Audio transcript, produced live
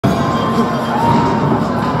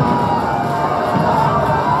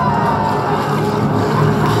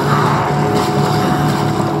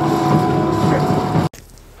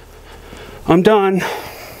I'm done.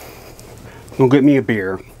 Go get me a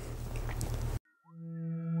beer.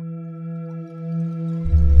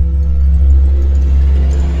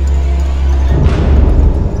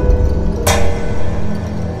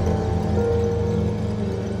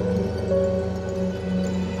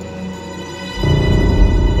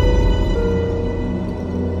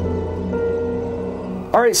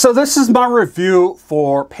 Alright, so this is my review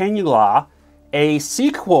for Peninsula, a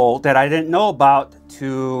sequel that I didn't know about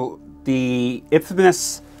to the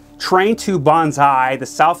infamous Train to Busan, the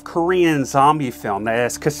South Korean zombie film that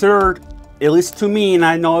is considered, at least to me, and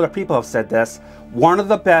I know other people have said this, one of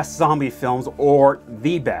the best zombie films, or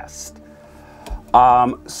the best.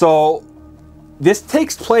 So this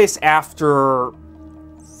takes place after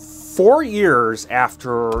 4 years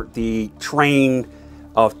after the Train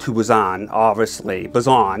to Busan, obviously,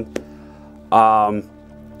 Busan. I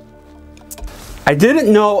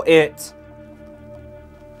didn't know it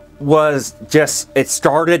was just, it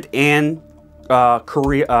started in South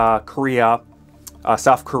Korea. I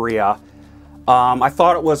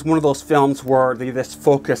thought it was one of those films where they just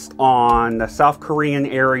focused on the South Korean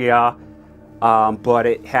area, but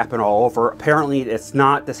it happened all over. Apparently it's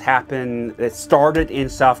not. This happened, it started in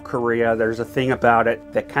South Korea. There's a thing about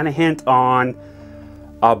it that kind of hint on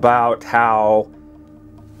about how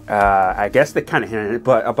I guess they kind of hinted,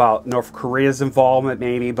 but about North Korea's involvement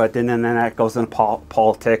maybe, but then that goes into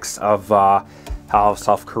politics of how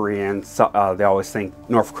South Koreans, they always think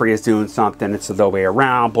North Korea's doing something, it's the other way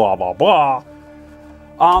around, blah, blah, blah.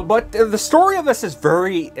 But the story of this is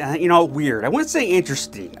very, you know, weird. I wouldn't say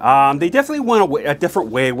interesting. They definitely went a different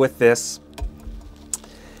way with this.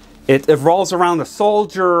 It revolves around a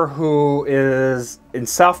soldier who is in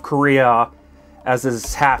South Korea as this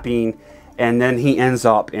is happening, and then he ends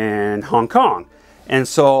up in Hong Kong. And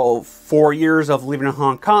so 4 years of living in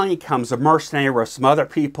Hong Kong, he becomes a mercenary with some other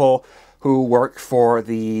people who work for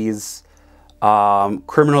these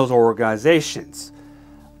criminals organizations.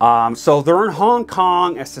 So they're in Hong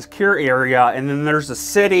Kong, a secure area, and then there's a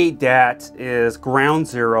city that is ground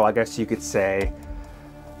zero, I guess you could say,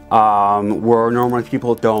 where normally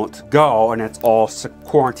people don't go, and it's all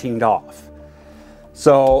quarantined off.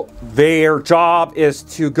 So their job is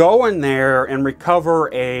to go in there and recover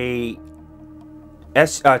a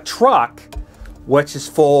truck which is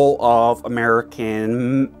full of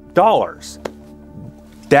American dollars.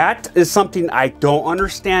 That is something I don't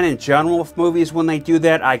understand in general with movies when they do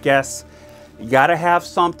that. I guess you gotta have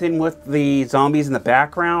something with the zombies in the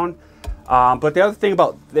background. But the other thing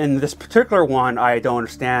about in this particular one I don't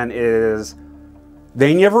understand is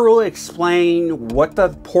they never really explain what the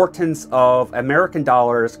importance of American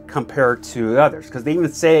dollars compared to others, because they even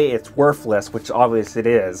say it's worthless, which obviously it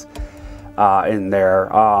is in there.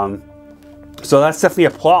 So that's definitely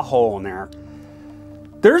a plot hole in there.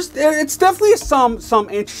 It's definitely some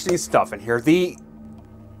interesting stuff in here.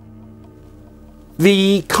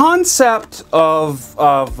 The concept of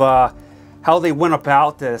how they went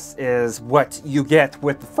about this is what you get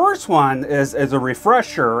with the first one is a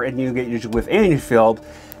refresher, and you get usually with Anfield,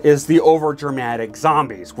 is the over dramatic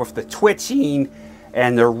zombies with the twitching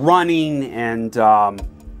and they're running and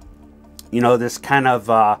you know, this kind of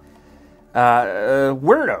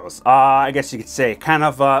weirdos, I guess you could say, kind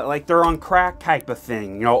of like they're on crack type of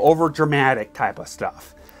thing, you know, over dramatic type of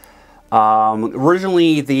stuff.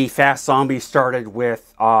 Originally the Fast Zombies started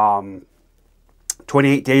with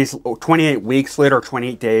 28 weeks later, or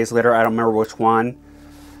 28 days later, I don't remember which one.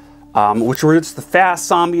 Which were just the Fast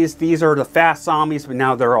Zombies. These are the Fast Zombies, but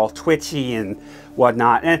now they're all twitchy and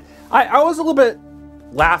whatnot. And I was a little bit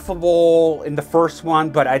laughable in the first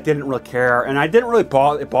one, but I didn't really care. And I didn't really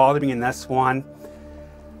bother me in this one.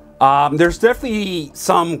 There's definitely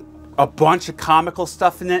a bunch of comical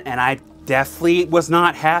stuff in it, and I definitely was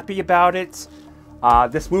not happy about it.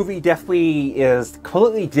 This movie definitely is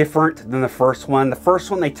completely different than the first one. The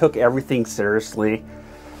first one, they took everything seriously,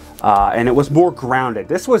 and it was more grounded.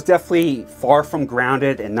 This was definitely far from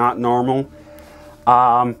grounded and not normal.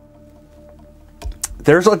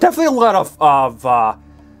 There's definitely a lot of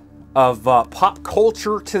pop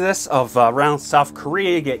culture to this, around South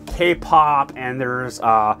Korea. You get K-pop, and there's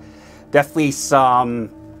definitely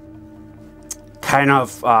some kind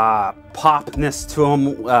of popness to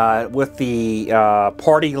them with the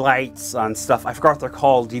party lights and stuff. I forgot what they're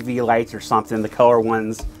called, DV lights or something, the color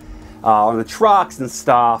ones on the trucks and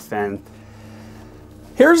stuff. And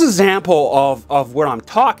here's an example of what I'm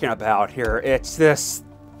talking about here. It's this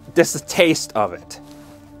is a taste of it.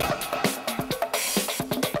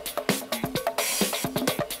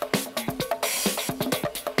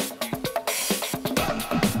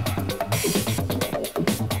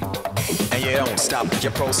 Yeah, don't stop, you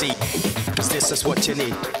proceed, 'cause this is what you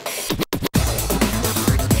need.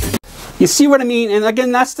 You see what I mean? And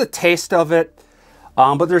again, that's the taste of it.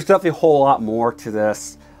 But there's definitely a whole lot more to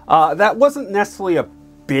this. That wasn't necessarily a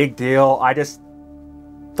big deal. I just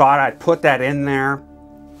thought I'd put that in there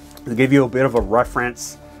to give you a bit of a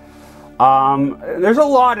reference. There's a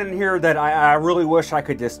lot in here that I really wish I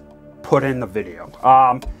could just put in the video.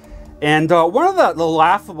 And one of the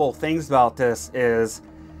laughable things about this is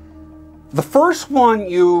the first one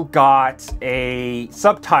you got a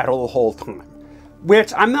subtitle the whole time,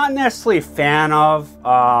 which I'm not necessarily a fan of,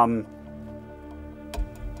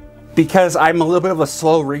 because I'm a little bit of a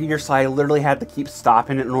slow reader, so I literally had to keep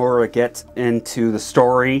stopping it in order to get into the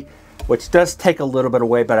story, which does take a little bit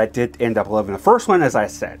away, but I did end up loving the first one, as I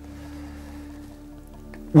said.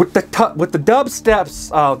 With the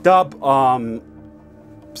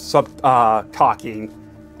talking,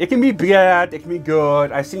 it can be bad, it can be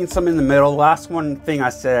good. I've seen some in the middle. Last one thing I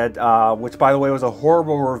said, which by the way was a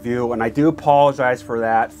horrible review, and I do apologize for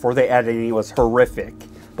that, for the editing. It was horrific,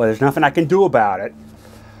 but there's nothing I can do about it.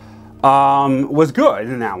 Was good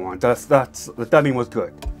in that one. The dubbing was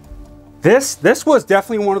good. This was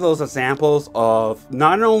definitely one of those examples of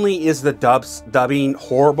not only is the dubbing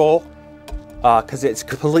horrible, because it's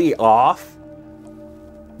completely off,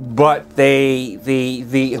 but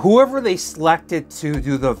whoever they selected to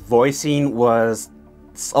do the voicing was,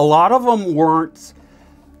 a lot of them weren't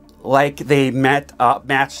like they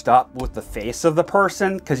matched up with the face of the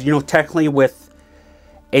person, because you know, technically with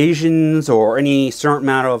Asians or any certain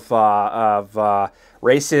amount of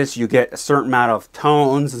races, you get a certain amount of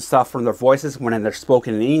tones and stuff from their voices when they're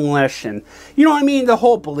spoken in English, and you know what I mean, the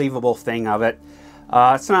whole believable thing of it.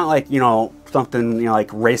 It's not like, you know, something, you know, like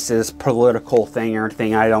racist political thing or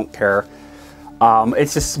anything. I don't care.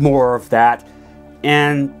 It's just more of that,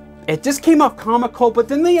 and it just came off comical. But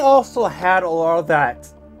then they also had a lot of that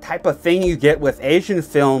type of thing you get with Asian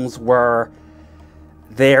films, where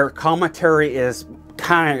their commentary is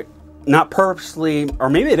kind of not purposely, or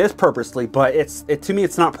maybe it is purposely, but to me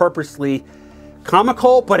it's not purposely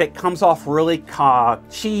comical, but it comes off really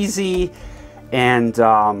cheesy, and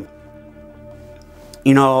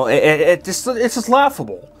you know, it's just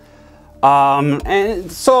laughable.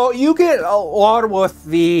 And so you get a lot with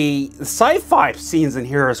the sci-fi scenes in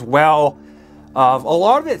here as well. A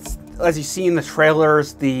lot of it's, as you see in the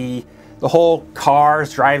trailers, the whole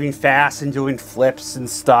cars driving fast and doing flips and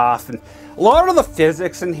stuff, and a lot of the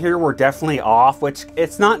physics in here were definitely off, which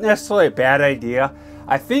it's not necessarily a bad idea.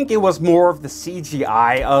 I think it was more of the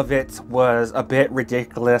CGI of it was a bit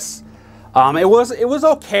ridiculous. It was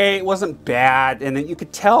okay, it wasn't bad, and you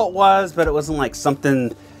could tell it was, but it wasn't like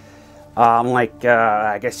something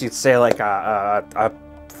I guess you'd say like a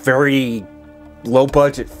very low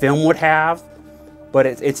budget film would have, but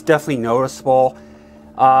it's definitely noticeable.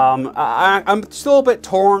 I'm still a bit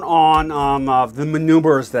torn on the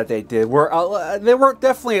maneuvers that they did. They were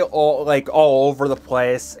definitely all over the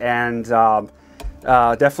place, and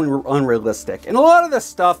definitely unrealistic. And a lot of this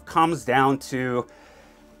stuff comes down to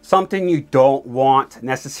something you don't want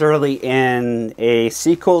necessarily in a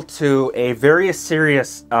sequel to a very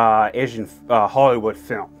serious Asian Hollywood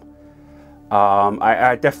film.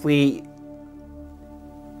 I definitely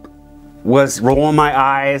was rolling my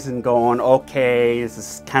eyes and going, okay, this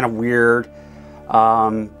is kind of weird.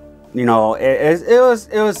 You know, it was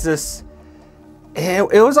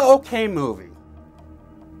an okay movie.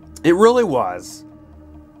 It really was.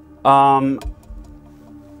 You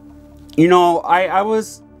know, I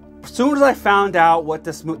was, as soon as I found out what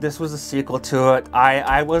this was a sequel to it,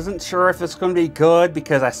 I wasn't sure if it's going to be good,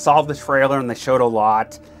 because I saw the trailer and they showed a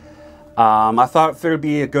lot. I thought it would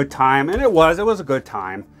be a good time, and it was a good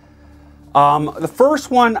time. The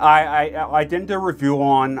first one I didn't do a review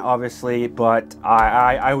on, obviously, but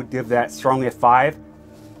I would give that strongly a 5.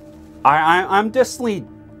 I'm definitely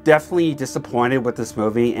disappointed with this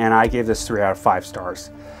movie, and I gave this 3 out of 5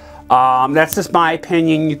 stars. That's just my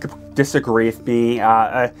opinion. You could disagree with me.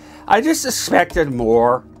 I just expected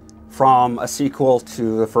more from a sequel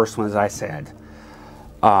to the first one, as I said.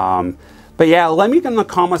 But yeah, let me know in the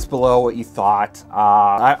comments below what you thought.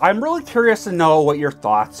 I'm really curious to know what your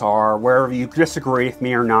thoughts are, whether you disagree with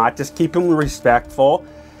me or not. Just keep them respectful.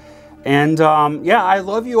 And yeah, I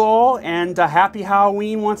love you all, and happy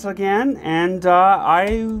Halloween once again. And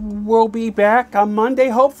I will be back on Monday,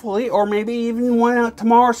 hopefully, or maybe even one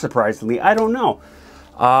tomorrow, surprisingly. I don't know.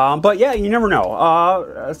 But yeah, you never know.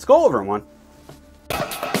 Let's go, everyone.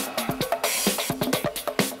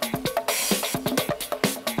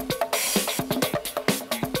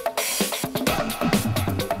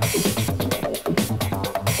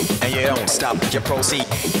 you don't stop, you proceed.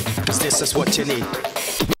 'Cause this is what you need.